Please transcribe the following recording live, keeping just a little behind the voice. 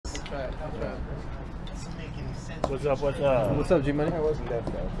try it. I'll try it. What's up? What's up? What's up, G Money? I wasn't that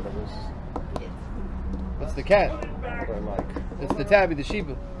bad, but it was It's the cat. what I like. It's the tabby, the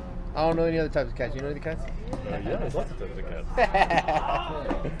Shiba. I don't know any other types of cats. You know any cats? Yeah, there's lots of types of cats.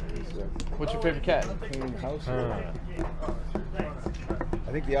 What's your favorite cat? Clean house. I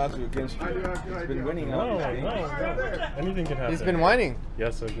think the odds are against you. He's been winning all these games. No. Anything can happen. He's been whining.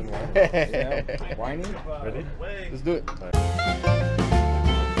 Yes, I've been whining. Yeah. Whining? Ready? Let's do it.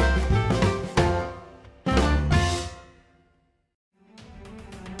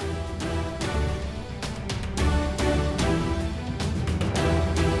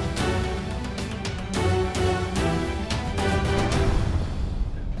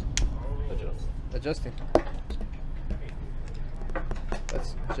 Adjusting.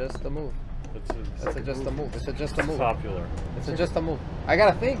 That's just a move. That's just a move. It's just a move. Popular. It's just a move. I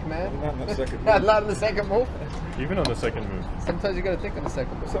gotta think, man. Not in the second Not move. in the second move. Even on the second move. Sometimes you gotta think on the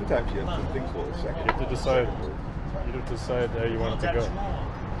second move. Sometimes you have to think for a second. You have to decide. You have to decide how you want it to go.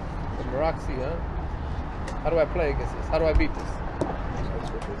 The Roxy, huh? How do I play against this? How do I beat this? That's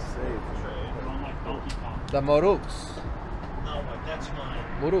what they say. The Moruks.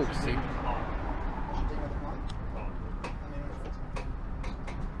 Moruks, see?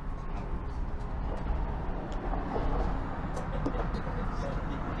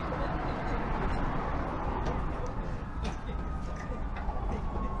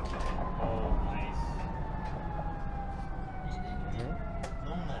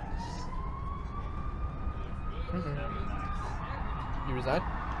 You resign?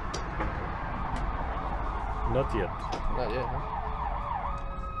 Not yet. Not yet, huh?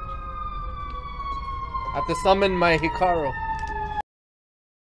 I have to summon my Hikaru.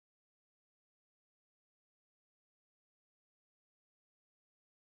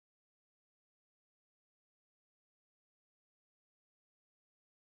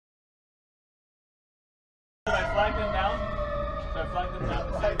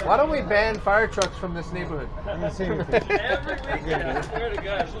 Why don't we ban fire trucks from this neighborhood? Every weekend, I swear to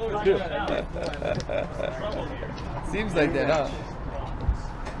God, Seems like that, huh?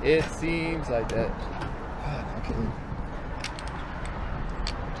 It seems like that.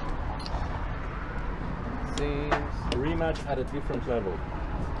 Seems. A rematch at a different level.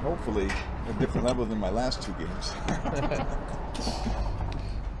 Hopefully, a different level than my last two games.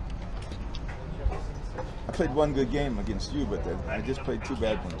 I played one good game against you, but I just played two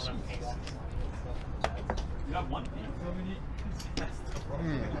bad ones. You have one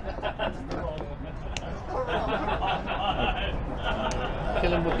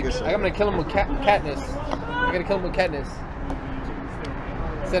Kill him with the, I'm gonna kill him with Katniss. I gotta kill him with Katniss.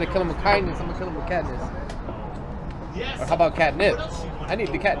 Instead of killing him with kindness, I'm gonna kill him with Katniss. Or how about catnip? I need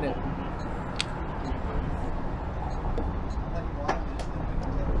the catnip.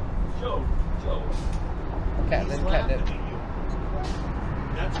 Catnip, catnip.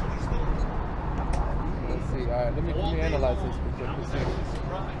 Let's see. All right, let me analyze this. Let's see.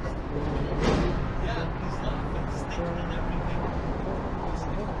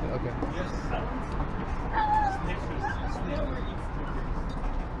 Okay.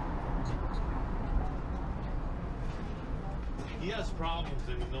 He has problems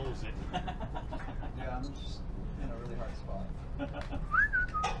and he knows it. Yeah, I'm just in a really hard spot.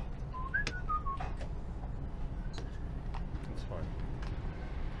 It's fine.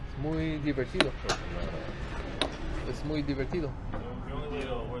 Es muy divertido. Es muy divertido. The only way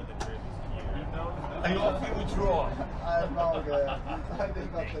to avoid the trade is I offer you withdraw. I'm all good. I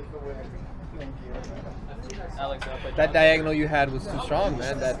did not take the win. Thank you. Alex, That diagonal you had was too strong,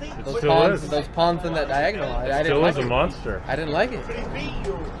 man. Those pawns in that diagonal. I didn't Still like is a it. monster. I didn't like it. It's because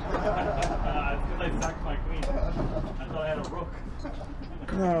I sacked my queen. I thought I had a rook.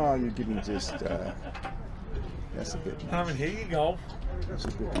 No, you're giving just. That's a bit much. Here you go. That's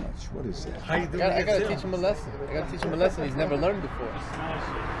a bit much. What is that? How you doing? I gotta teach him a lesson. I gotta teach him a lesson he's never learned before.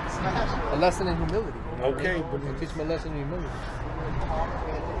 A lesson in humility. Okay, but teach him a lesson in humility.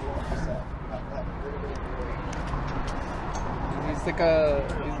 He's like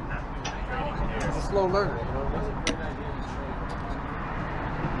he's a slow learner, you know what I mean?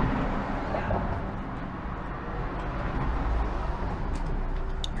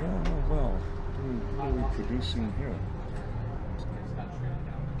 Well. What are we producing here?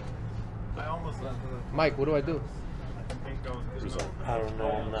 Mike, what do I do? I don't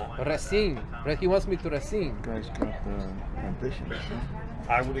know. I'm not. Racine. He wants me to racine. You guys got ambitions, huh?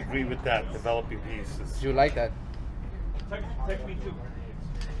 I would agree with that. Developing pieces. Do you like that? Text me too.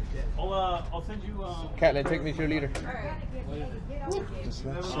 I'll send you. Catlan, take me to your leader. Just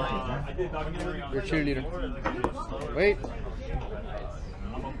that second, huh? I did documentary on Your cheerleader. Wait.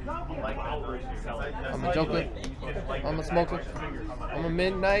 I'm a joker. I'm a smoker. I'm a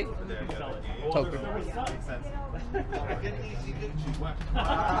midnight toker.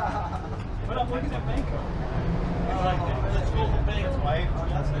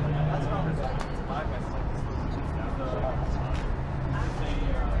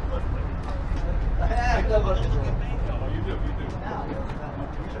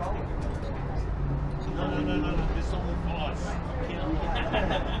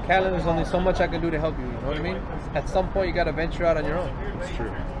 Catlan, there's only so much I can do to help you. You know what I mean? At some point, you got to venture out on your own. It's true.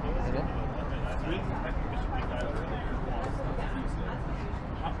 You know?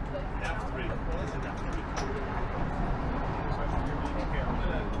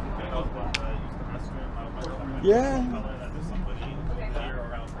 Yeah.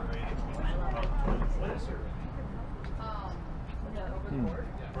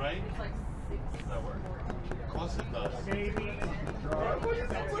 Right? Of course it does. I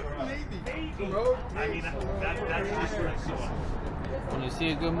mean, that's just what I saw. When you see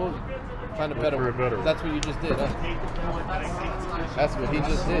a good movie, find a better for a one. better one. That's what you just did, huh? That's what he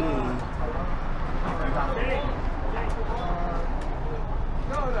just did.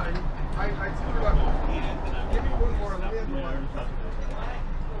 I screwed up. Give me one more. Let me have one.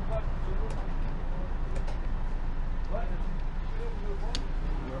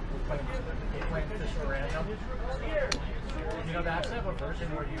 You know, they actually have a version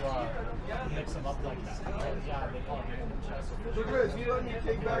where you mix them up like that. Yeah, they call it chess. So Chris, you let me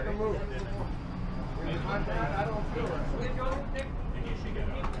take back a move. I don't feel it.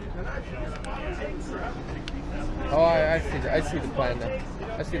 Oh, I see the plan now.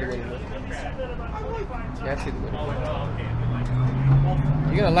 I see the winning move. Yeah, I see the winning move.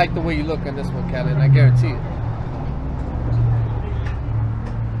 You're gonna like the way you look on this one, Catlan. I guarantee it.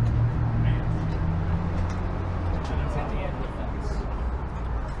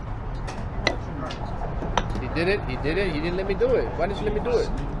 He did it. He did it. You didn't let me do it. Why didn't you let me do it?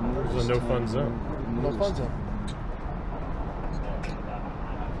 It was a no fun zone. No fun zone.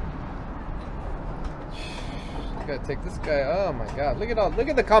 Gotta take this guy. Oh my God! Look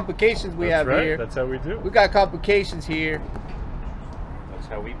at the complications we have right. here. That's how we do. We got complications here. That's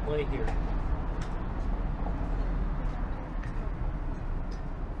how we play here.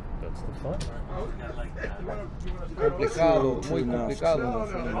 That's the fun. Complicado, muy complicado.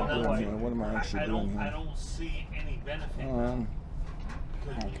 What am I actually doing I here? don't see any benefit.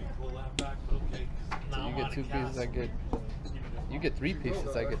 Because you can pull that back, but okay. So you get 2 pieces, I get. You get 3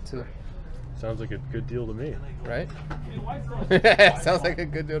 pieces, I get 2. Sounds like a good deal to me. Right? Sounds like a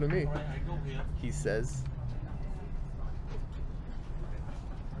good deal to me. He says.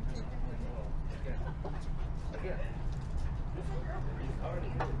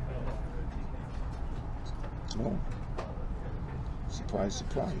 Oh. Surprise,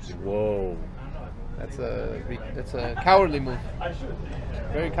 surprise. Whoa. That's a cowardly move.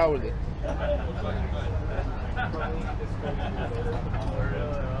 Very cowardly.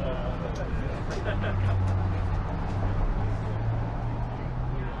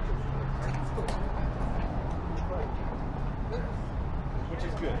 Which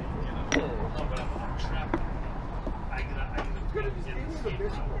is good.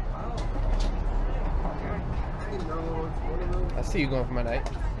 I see you going for my knight.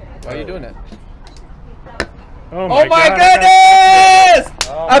 Why are you doing that? Oh my God. goodness!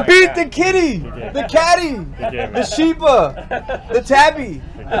 Oh I my beat God. the kitty, gave the me- catty, the Sheba, the tabby.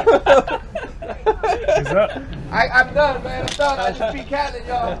 I'm done, man. I'm done. I just beat Catlan,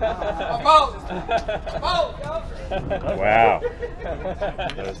 y'all. I'm out. I'm out, y'all. Wow.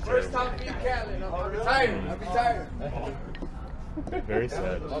 First time beat Catlan. I'm retired. I'm retired. Very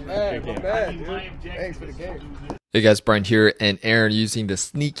sad. Oh man, Good game. man, dude. Thanks for the game. Hey guys, Brian here, and Aaron using the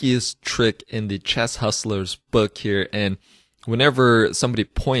sneakiest trick in the Chess Hustlers book here. And whenever somebody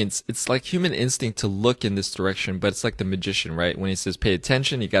points, it's like human instinct to look in this direction, but it's like the magician, right? When he says pay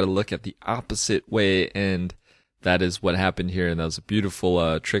attention, you got to look at the opposite way, and that is what happened here. And that was a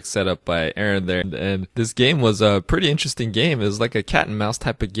beautiful trick set up by Aaron there. And this game was a pretty interesting game. It was like a cat and mouse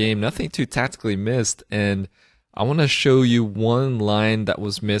type of game, nothing too tactically missed. And I want to show you one line that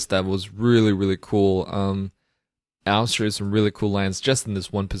was missed that was really, really cool. I'll show you some really cool lines just in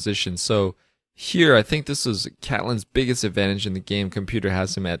this one position. So here, I think this is Catlan's biggest advantage in the game. Computer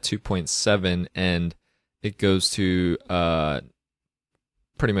has him at 2.7, and it goes to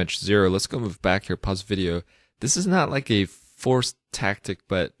pretty much 0. Let's go move back here, pause video. This is not like a forced tactic,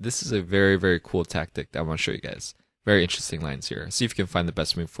 but this is a very, very cool tactic that I want to show you guys. Very interesting lines here. See if you can find the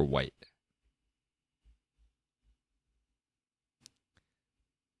best move for white.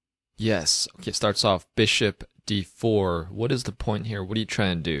 Yes. Okay, starts off bishop d4. What is the point here? What are you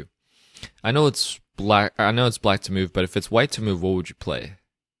trying to do? I know it's black. I know it's black to move, but if it's white to move, what would you play?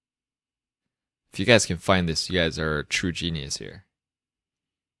 If you guys can find this, you guys are a true genius here.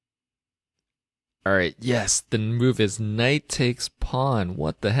 All right, yes, the move is knight takes pawn.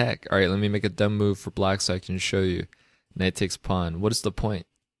 What the heck? All right, let me make a dumb move for black so I can show you. Knight takes pawn. What is the point?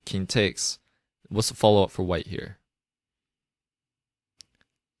 King takes. What's the follow-up for white here?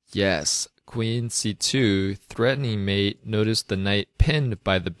 Yes, queen c2, threatening mate. Notice the knight pinned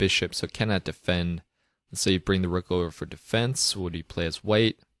by the bishop, so cannot defend. Let's say you bring the rook over for defense. What do you play as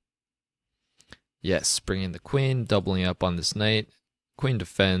white? Yes, bringing the queen, doubling up on this knight. Queen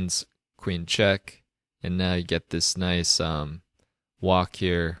defends, queen check, and now you get this nice walk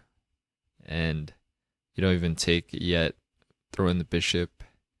here, and you don't even take it yet. Throw in the bishop,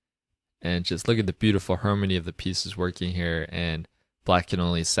 and just look at the beautiful harmony of the pieces working here, and black can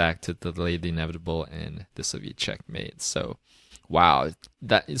only sack to delay the inevitable, and this will be checkmate. So, wow,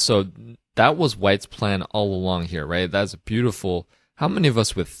 that was white's plan all along here, right? That's a beautiful. How many of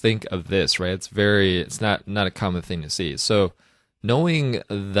us would think of this, right? It's not a common thing to see. So, knowing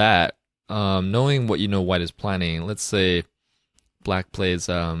that, knowing what you know white is planning, let's say black plays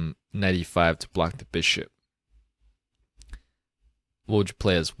knight e5 to block the bishop. What would you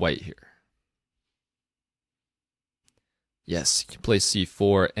play as white here? Yes, you can play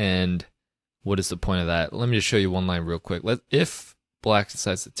c4, and what is the point of that? Let me just show you one line real quick. If black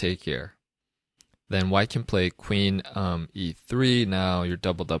decides to take here, then white can play queen e3. Now you're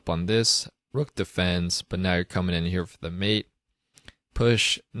doubled up on this. Rook defends, but now you're coming in here for the mate.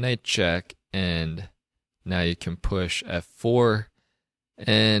 Push, knight check, and now you can push f4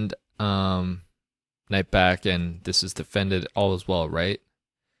 and knight back, and this is defended all as well, right?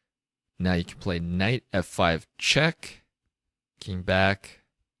 Now you can play knight f5 check, king back,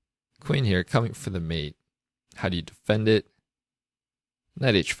 queen here coming for the mate. How do you defend it?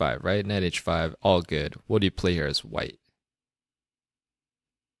 Knight h5, right? Knight h5, all good. What do you play here as white?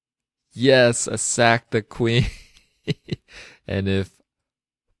 Yes, a sack the queen. And if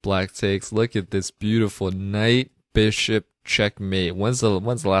black takes, look at this beautiful knight bishop checkmate. When's the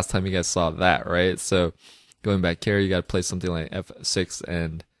last time you guys saw that, right? So going back here, you got to play something like f6,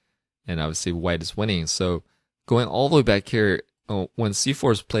 and obviously white is winning. So going all the way back here, when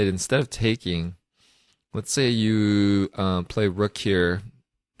c4 is played, instead of taking, let's say you play rook here,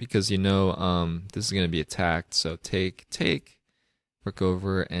 because you know this is going to be attacked. So take, rook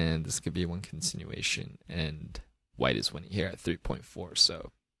over, and this could be one continuation, and white is winning here at 3.4.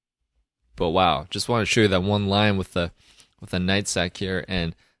 So, but wow, just want to show you that one line with the knight sack here,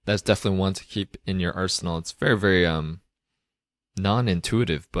 and that's definitely one to keep in your arsenal. It's very, very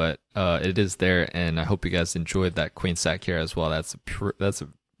non-intuitive, but it is there, and I hope you guys enjoyed that queen sack here as well. That's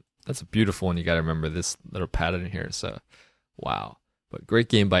a beautiful one. You got to remember this little pattern here. So, wow. But great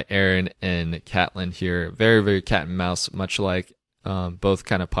game by Aaron and Catlan here. Very, very cat and mouse, much like both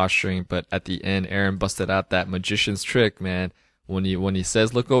kind of posturing. But at the end, Aaron busted out that magician's trick, man. When he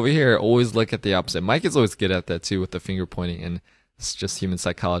says, look over here, always look at the opposite. Mike is always good at that too, with the finger pointing. And it's just human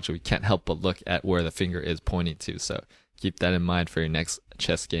psychology. We can't help but look at where the finger is pointing to. So keep that in mind for your next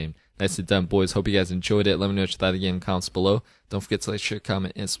chess game. Nicely done, boys. Hope you guys enjoyed it. Let me know what you thought again in the comments below. Don't forget to like, share,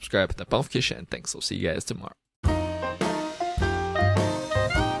 comment, and subscribe. Hit that notification. And thanks. I'll see you guys tomorrow.